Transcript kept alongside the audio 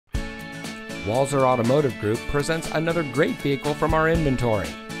Walser Automotive Group presents another great vehicle from our inventory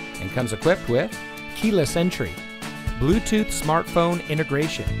and comes equipped with keyless entry, Bluetooth smartphone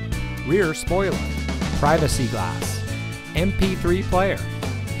integration, rear spoiler, privacy glass, MP3 player,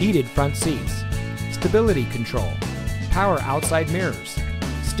 heated front seats, stability control, power outside mirrors,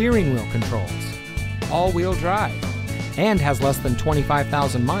 steering wheel controls, all-wheel drive, and has less than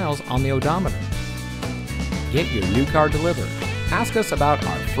 25,000 miles on the odometer. Get your new car delivered. Ask us about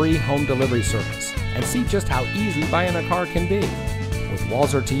our free home delivery service and see just how easy buying a car can be. With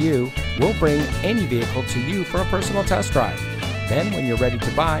Walser to You, we'll bring any vehicle to you for a personal test drive. Then when you're ready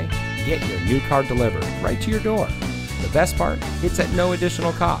to buy, get your new car delivered right to your door. The best part, it's at no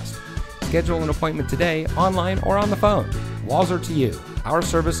additional cost. Schedule an appointment today, online or on the phone. Walser to You, our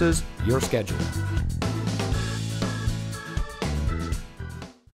services, your schedule.